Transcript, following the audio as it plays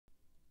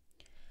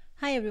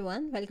Hi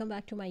everyone, welcome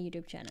back to my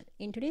YouTube channel.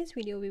 In today's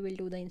video we will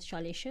do the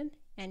installation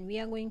and we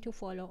are going to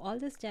follow all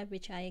the steps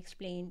which I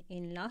explained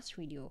in last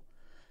video.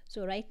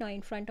 So right now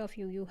in front of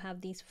you, you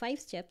have these 5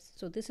 steps.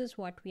 So this is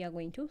what we are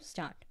going to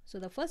start. So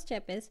the first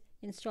step is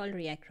install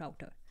React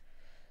router.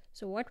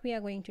 So what we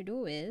are going to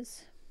do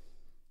is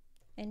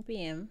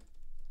npm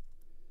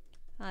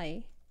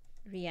I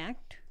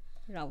react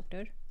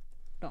router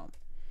DOM.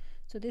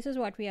 So this is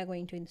what we are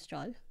going to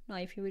install. Now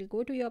if you will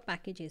go to your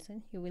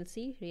package.json, you will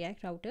see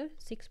React router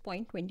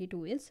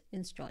 6.22 is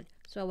installed.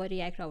 So our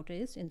React router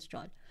is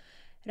installed.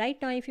 Right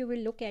now if you will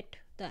look at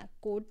the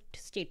code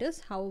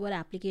status, how our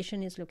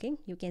application is looking,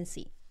 you can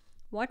see.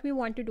 What we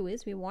want to do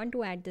is we want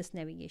to add this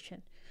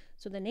navigation.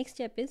 So the next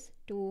step is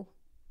to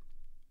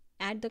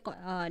add the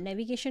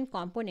navigation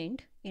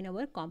component in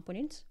our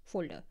components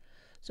folder.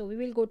 So we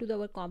will go to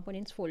our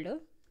components folder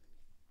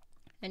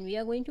and we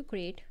are going to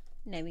create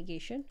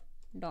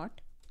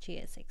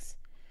navigation.jsx.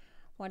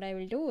 What I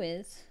will do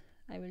is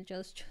I will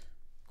just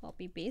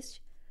copy paste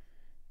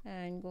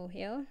and go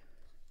here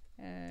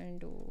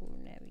and do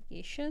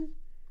navigation.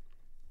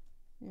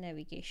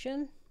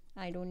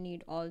 I don't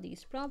need all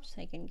these props.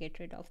 I can get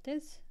rid of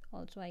this.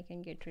 Also I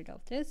can get rid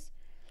of this.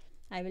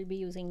 I will be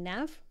using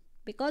nav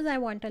because I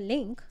want a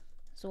link.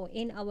 So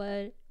in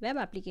our web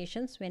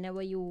applications,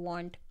 whenever you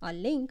want a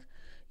link,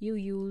 you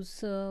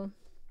use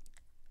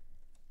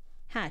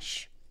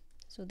hash.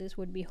 So this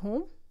would be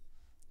home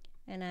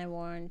and I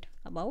want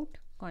about,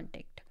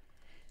 contact,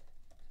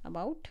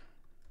 about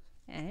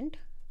and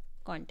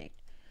contact.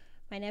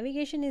 My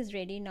navigation is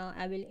ready. Now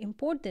I will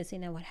import this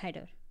in our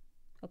header.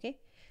 Okay,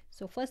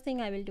 so first thing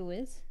I will do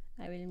is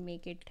I will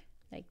make it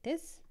like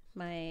this.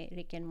 My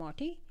Rick and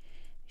Morty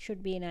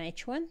should be in a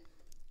h1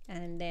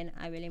 and then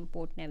I will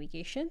import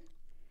navigation.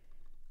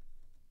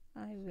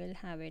 I will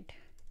have it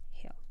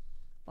here.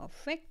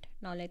 Perfect.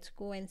 Now let's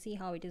go and see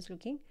how it is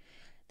looking.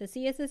 The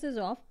CSS is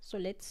off, so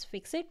let's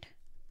fix it.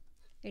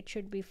 It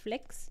should be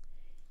flex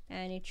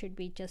and it should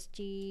be just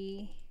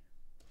G5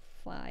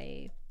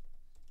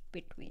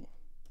 between.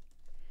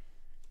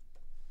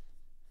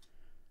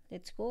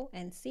 Let's go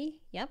and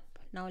see. Yep.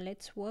 Now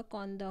let's work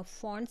on the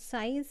font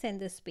size and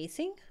the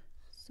spacing.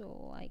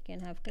 So I can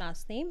have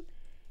class name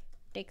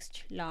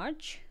text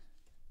large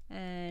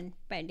and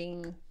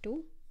padding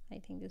 2. I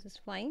think this is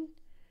fine.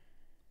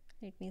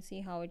 Let me see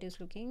how it is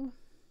looking.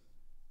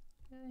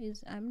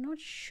 I'm not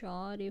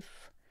sure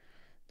if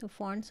the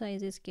font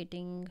size is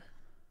getting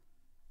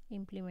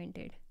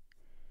implemented.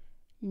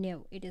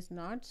 No, it is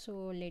not.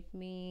 So let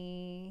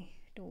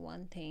me do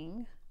one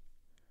thing.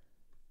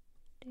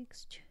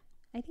 Text,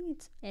 I think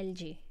it's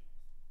LG.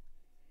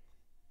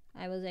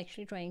 I was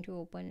actually trying to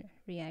open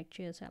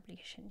React.js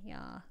application.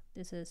 Yeah,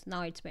 this is,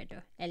 now it's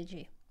better,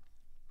 LG.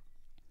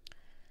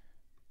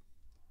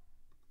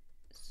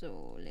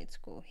 So let's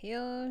go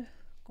here,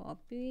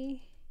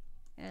 copy,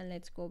 and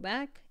let's go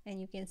back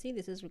and you can see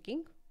this is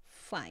looking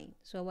fine.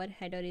 So our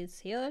header is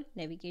here,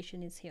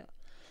 navigation is here.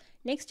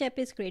 Next step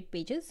is create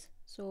pages.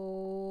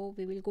 So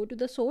we will go to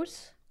the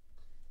source,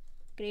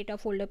 create a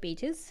folder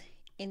pages.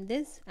 In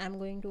this I'm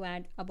going to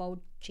add about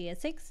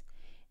JSX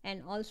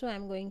and also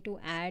I'm going to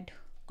add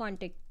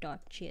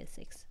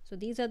contact.jsx. So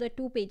these are the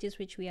 2 pages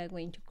which we are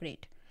going to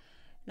create.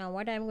 Now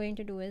what I'm going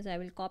to do is I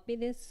will copy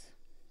this.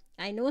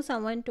 I know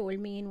someone told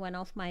me in one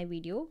of my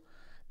video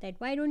that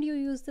why don't you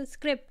use the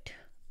script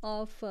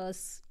of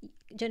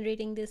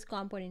generating these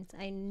components.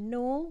 I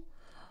know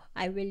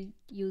I will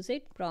use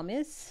it,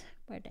 promise,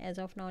 but as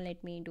of now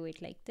let me do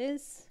it like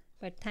this.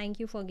 But thank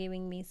you for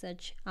giving me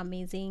such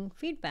amazing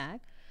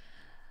feedback.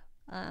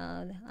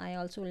 I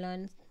also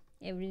learn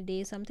every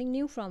day something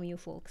new from you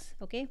folks.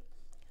 Okay,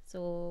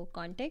 so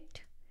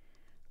contact,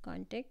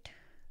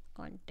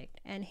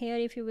 and here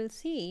if you will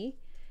see,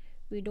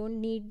 we don't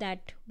need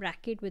that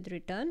bracket with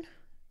return.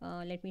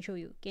 Let me show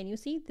you. Can you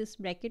see this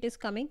bracket is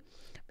coming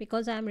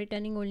because I am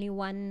returning only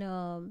one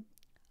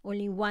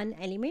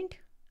element.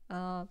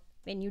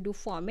 When you do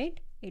format,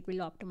 it will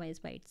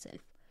optimize by itself.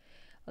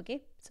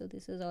 Okay, so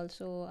this is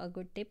also a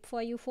good tip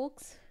for you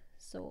folks.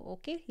 So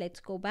okay,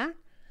 let's go back.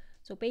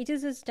 So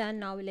pages is done.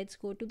 Now let's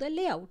go to the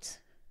layouts.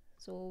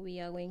 So we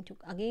are going to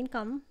again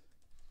come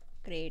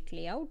create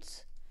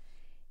layouts.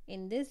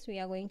 In this we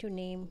are going to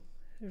name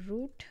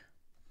root.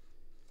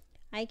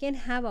 I can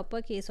have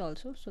uppercase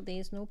also, so there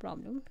is no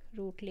problem.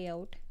 Root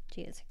layout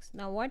JSX.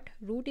 Now what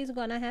root is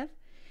gonna have?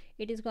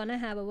 It is gonna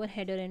have our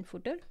header and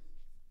footer.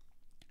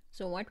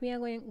 So what we are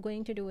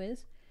going to do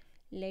is,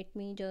 let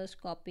me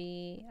just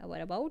copy our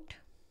about,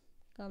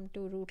 come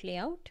to root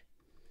layout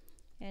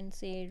and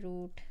say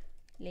root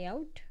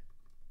layout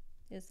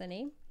is the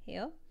name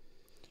here.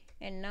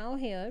 And now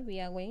here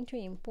we are going to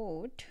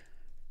import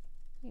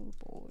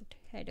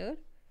header,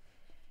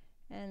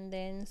 and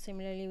then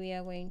similarly we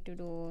are going to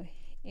do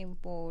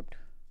import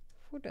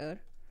footer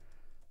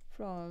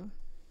from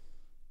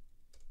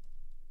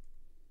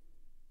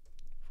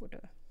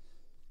footer,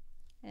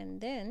 and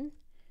then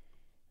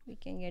we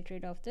can get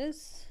rid of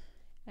this,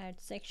 add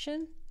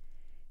section,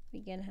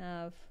 we can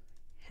have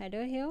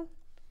header here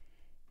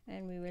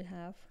and we will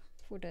have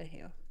footer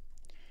here.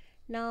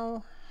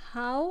 Now,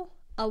 how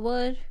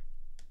our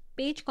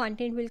page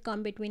content will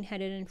come between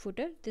header and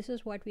footer, this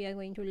is what we are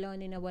going to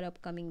learn in our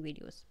upcoming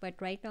videos. But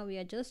right now we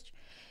are just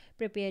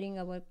preparing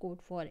our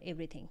code for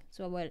everything.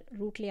 So our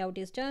root layout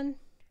is done.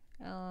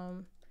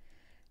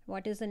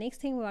 What is the next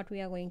thing what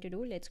we are going to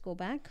do? Let's go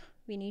back.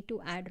 We need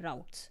to add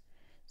routes.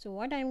 So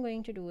what I'm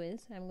going to do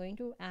is I'm going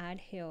to add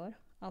here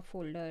a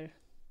folder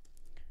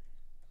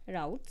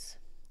routes,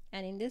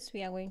 and in this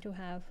we are going to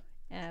have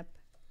app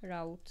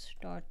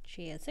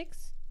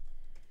routes.jsx.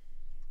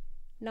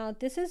 Now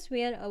this is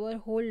where our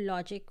whole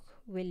logic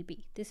will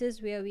be. This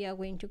is where we are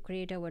going to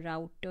create our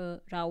router,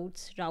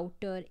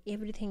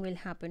 everything will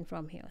happen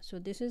from here. So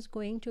this is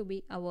going to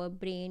be our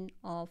brain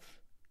of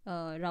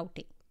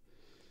routing,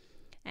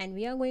 and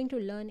we are going to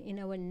learn in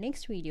our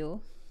next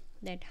video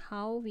that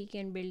how we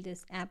can build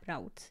this app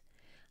routes,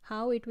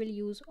 how it will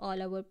use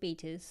all our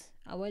pages,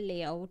 our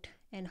layout,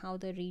 and how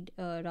the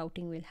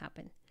routing will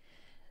happen.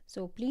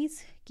 So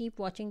please keep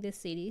watching this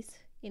series.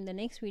 In the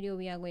next video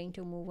we are going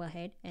to move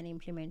ahead and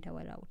implement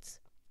our routes.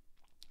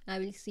 I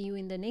will see you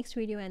in the next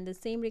video, and the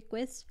same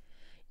request,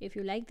 if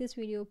you like this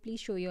video,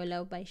 please show your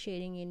love by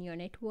sharing in your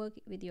network,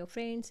 with your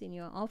friends, in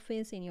your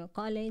office, in your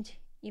college.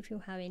 If you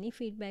have any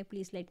feedback,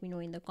 please let me know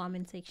in the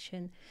comment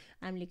section.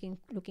 I'm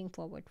looking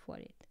forward for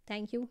it.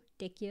 Thank you.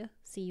 Take care.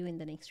 See you in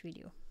the next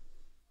video.